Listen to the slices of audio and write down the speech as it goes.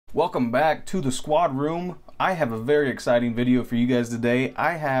Welcome back to the squad room. I have a very exciting video for you guys today.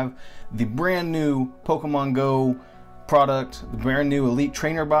 I have the brand new Pokemon Go product, the brand new Elite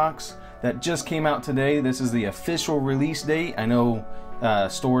Trainer box that just came out today. This is the official release date. I know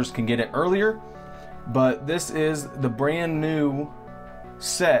stores can get it earlier, but this is the brand new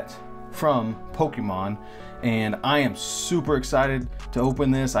set from Pokemon, and I am super excited to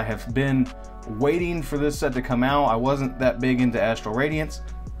open this. I have been waiting for this set to come out. I wasn't that big into Astral Radiance.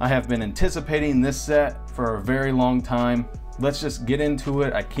 I have been anticipating this set for a very long time. Let's just get into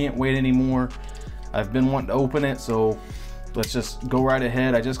it. I can't wait anymore. I've been wanting to open it, so let's just go right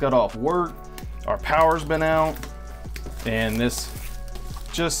ahead. I just got off work. Our power's been out, and this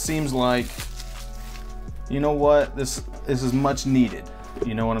just seems like, you know what, this is much needed.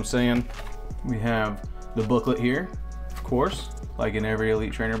 You know what I'm saying? We have the booklet here, of course, like in every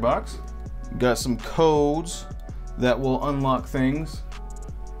Elite Trainer box. Got some codes that will unlock things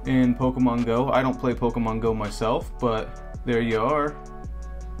in Pokemon Go. I don't play Pokemon Go myself, but there you are.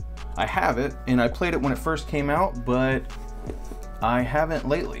 I have it, and I played it when it first came out, but I haven't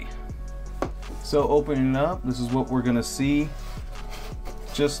lately. So opening it up, this is what we're gonna see.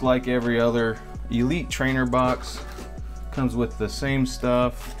 Just like every other Elite Trainer box, comes with the same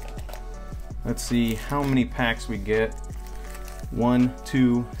stuff. Let's see how many packs we get. 1,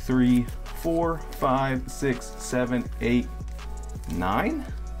 2, 3, 4, 5, 6, 7, 8, 9?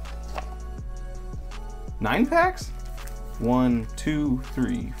 9 packs? 1, 2,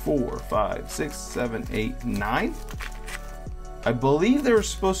 3, 4, 5, 6, 7, 8, 9? I believe there's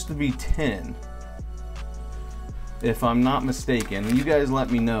supposed to be 10, if I'm not mistaken. You guys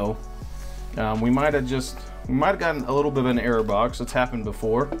let me know. We might have gotten a little bit of an error box. It's happened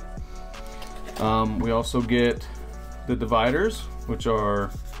before. We also get the dividers, which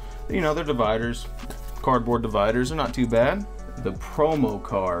are, you know, they're dividers, cardboard dividers. They're not too bad. The promo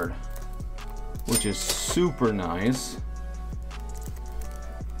card, which is super nice.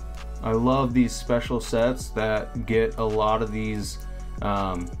 I love these special sets that get a lot of these.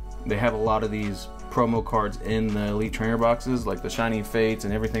 They have a lot of these promo cards in the Elite Trainer boxes, like the Shiny Fates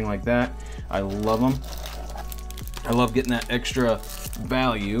and everything like that. I love them. I love getting that extra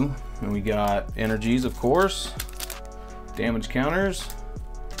value. And we got energies, of course, damage counters,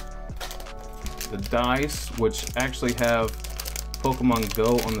 the dice, which actually have Pokemon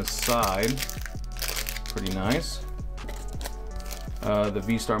Go on the side. Pretty nice. The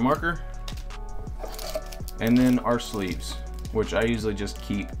V-Star marker, and then our sleeves, which I usually just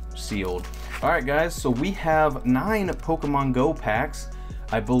keep sealed. All right, guys, so we have 9 Pokemon Go packs.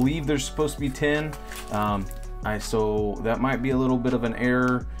 I believe there's supposed to be 10. So that might be a little bit of an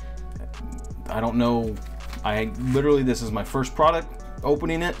error. I don't know. This is my first product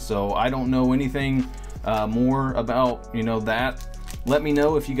opening it, so I don't know anything more about, you know, that. Let me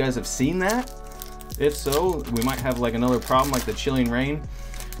know if you guys have seen that. If so, we might have like another problem, like the Chilling Rain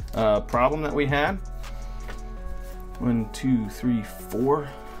problem that we had. 1, 2, 3, 4.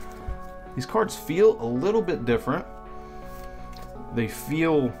 These cards feel a little bit different. They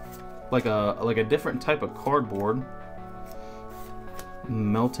feel like a different type of cardboard.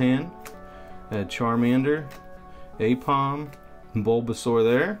 Meltan, Charmander, Aipom, Bulbasaur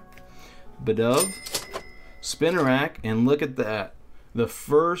there, Bidove, Spinarak, and look at that. The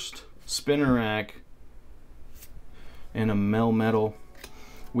first Spinarak and a Melmetal.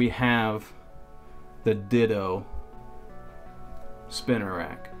 We have the Ditto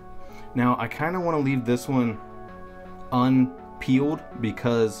Spinarak. Now I kind of want to leave this one unpeeled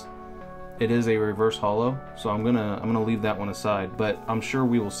because it is a reverse holo, so I'm gonna leave that one aside, but I'm sure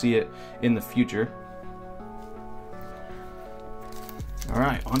we will see it in the future. All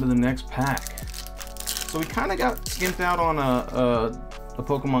right, on to the next pack. So we kind of got skimped out on a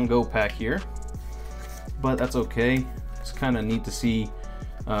Pokemon Go pack here, but that's okay. It's kind of neat to see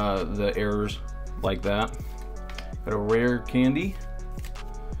the errors like that. Got a rare candy,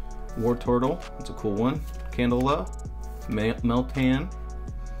 Wartortle, that's a cool one, Candela, Meltan,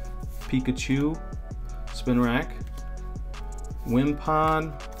 Pikachu, Spinarak,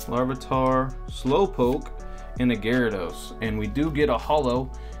 Wimpod, Larvitar, Slowpoke, and a Gyarados. And we do get a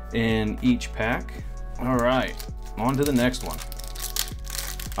holo in each pack. All right, on to the next one.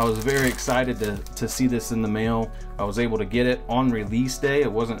 I was very excited to see this in the mail. I was able to get it on release day.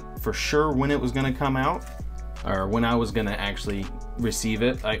 It wasn't for sure when it was gonna come out or when I was gonna actually receive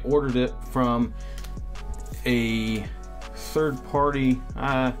it. I ordered it from a third party.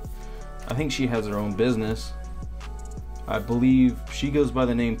 I think she has her own business. I believe she goes by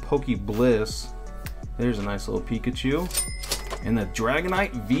the name PokeBliss. There's a nice little Pikachu. And the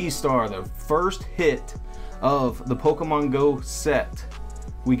Dragonite V-Star, the first hit of the Pokemon Go set.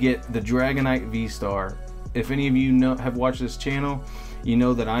 we get the Dragonite V-Star. If any of you have watched this channel, you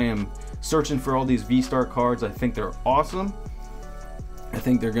know that I am searching for all these V-Star cards. I think they're awesome. I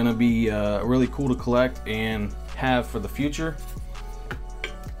think they're gonna be really cool to collect and have for the future.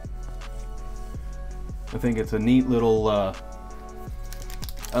 I think it's a neat little,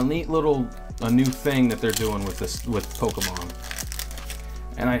 new thing that they're doing with this, with Pokemon.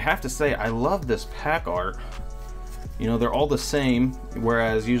 And I have to say, I love this pack art. You know, they're all the same,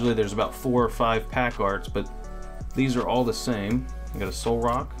 whereas usually there's about 4 or 5 pack arts, but these are all the same. We got a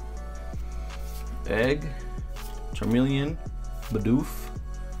Solrock, Egg, Charmeleon, Bidoof,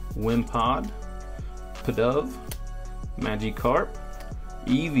 Wimpod, Pidove, Magikarp,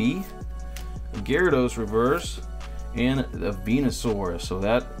 Eevee, Gyarados reverse, and a Venusaur. So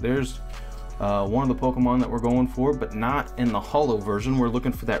there's one of the Pokemon that we're going for, but not in the holo version. We're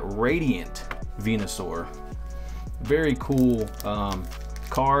looking for that Radiant Venusaur. Very cool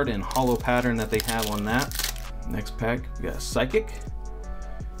card and holo pattern that they have on that. Next pack, we got Psychic,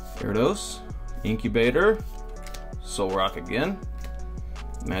 Gyarados, Incubator, Solrock again,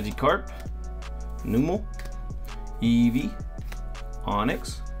 Magikarp, Numel, Eevee,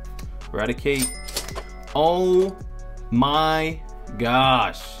 Onix, Raticate. Oh my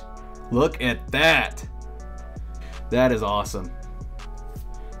gosh, look at that. That is awesome.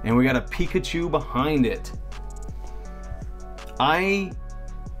 And we got a Pikachu behind it. I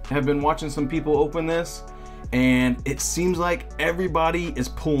have been watching some people open this, and it seems like everybody is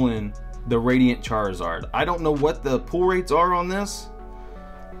pulling the Radiant Charizard. I don't know what the pull rates are on this,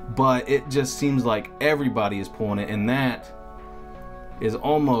 but it just seems like everybody is pulling it, and that is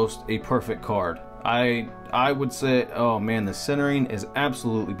almost a perfect card. I would say, oh man, the centering is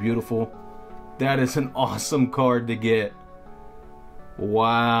absolutely beautiful. That is an awesome card to get.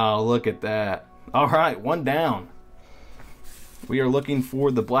 Wow, look at that. All right, one down. We are looking for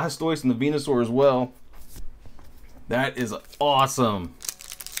the Blastoise and the Venusaur as well. That is awesome.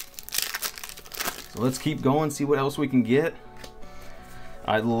 So let's keep going, see what else we can get.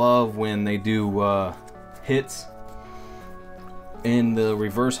 I love when they do hits in the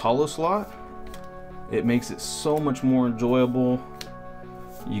reverse holo slot. It makes it so much more enjoyable.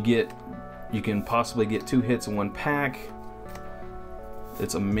 You can possibly get 2 hits in 1 pack.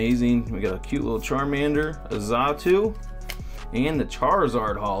 It's amazing. We got a cute little Charmander, a Xatu, and the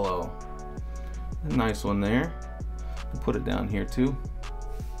Charizard holo. A nice one there. I'll put it down here too.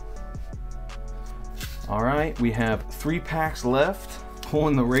 All right, we have 3 packs left.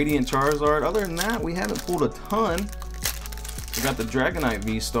 Pulling the Radiant Charizard. Other than that, we haven't pulled a ton. We got the Dragonite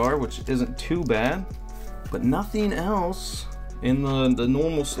V-Star, which isn't too bad, but nothing else in the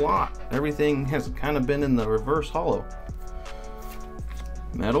normal slot. Everything has kind of been in the reverse holo.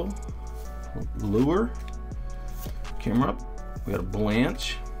 Metal, Lure, Camerupt, we got a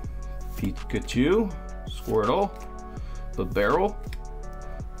Blanche, Pikachu, Squirtle, Barrel,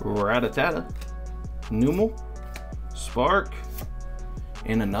 Rattata, Numel, Spark,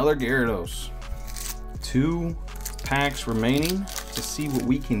 and another Gyarados. 2 packs remaining to see what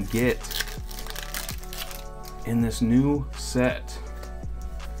we can get in this new set.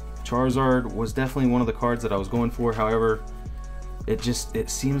 Charizard was definitely one of the cards that I was going for. However, it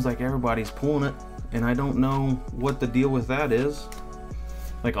seems like everybody's pulling it, and I don't know what the deal with that is.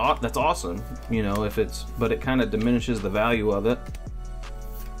 Like, that's awesome, you know, but it kind of diminishes the value of it.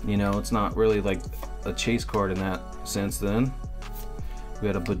 You know, it's not really like a chase card in that sense then. We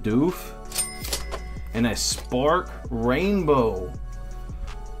got a Bidoof and a Spark Rainbow.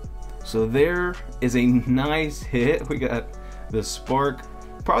 So there is a nice hit. We got the Spark,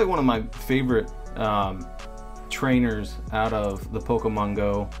 probably one of my favorite trainers out of the Pokemon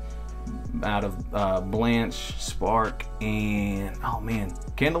Go, out of Blanche, Spark, and oh man,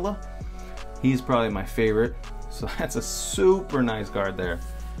 Candela. He's probably my favorite. So that's a super nice card there.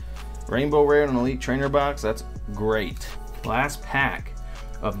 Rainbow Rare and Elite Trainer Box, that's great. Last pack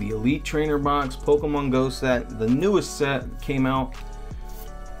of the Elite Trainer Box Pokemon Go set. The newest set came out.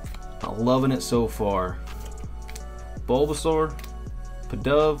 I'm loving it so far. Bulbasaur,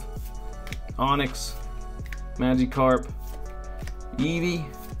 Pidove, Onix, Magikarp, Eevee,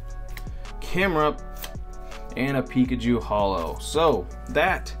 Camerupt, and a Pikachu holo. So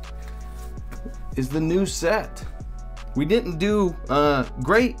that is the new set. We didn't do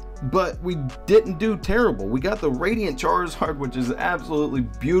great, but we didn't do terrible. We got the Radiant Charizard, which is absolutely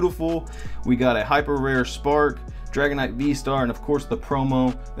beautiful. We got a hyper rare Spark, Dragonite V-Star, and of course the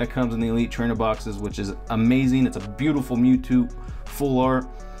promo that comes in the Elite Trainer boxes, which is amazing. It's a beautiful Mewtwo full art.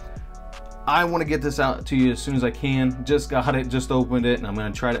 I want to get this out to you as soon as I can. Just got it, just opened it, and I'm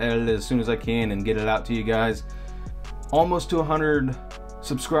going to try to edit it as soon as I can and get it out to you guys. Almost to 100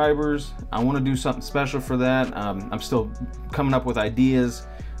 subscribers. I want to do something special for that. I'm still coming up with ideas.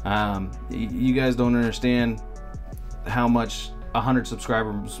 You guys don't understand how much 100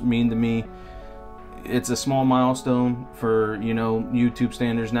 subscribers mean to me. It's a small milestone for, you know, YouTube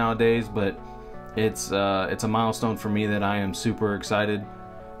standards nowadays, but it's a milestone for me that I am super excited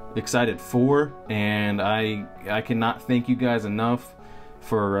for, and I cannot thank you guys enough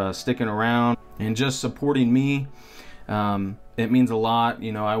for sticking around and just supporting me. It means a lot.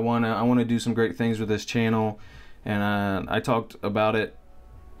 You know, I wanna do some great things with this channel, and I talked about it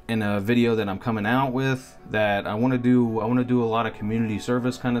in a video that I'm coming out with, that I want to do a lot of community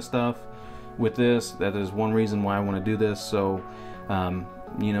service kind of stuff with this. That is one reason why I want to do this. So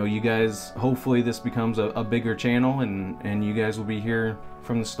you know, you guys, hopefully this becomes a bigger channel, and you guys will be here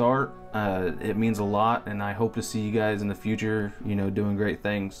from the start. It means a lot, and I hope to see you guys in the future, you know, doing great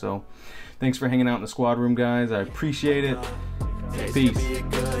things. So thanks for hanging out in the squad room, guys. I appreciate it. Peace.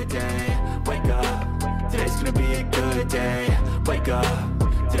 Wake up. Today's gonna be a good day. Wake up.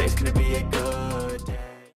 Today's gonna be a good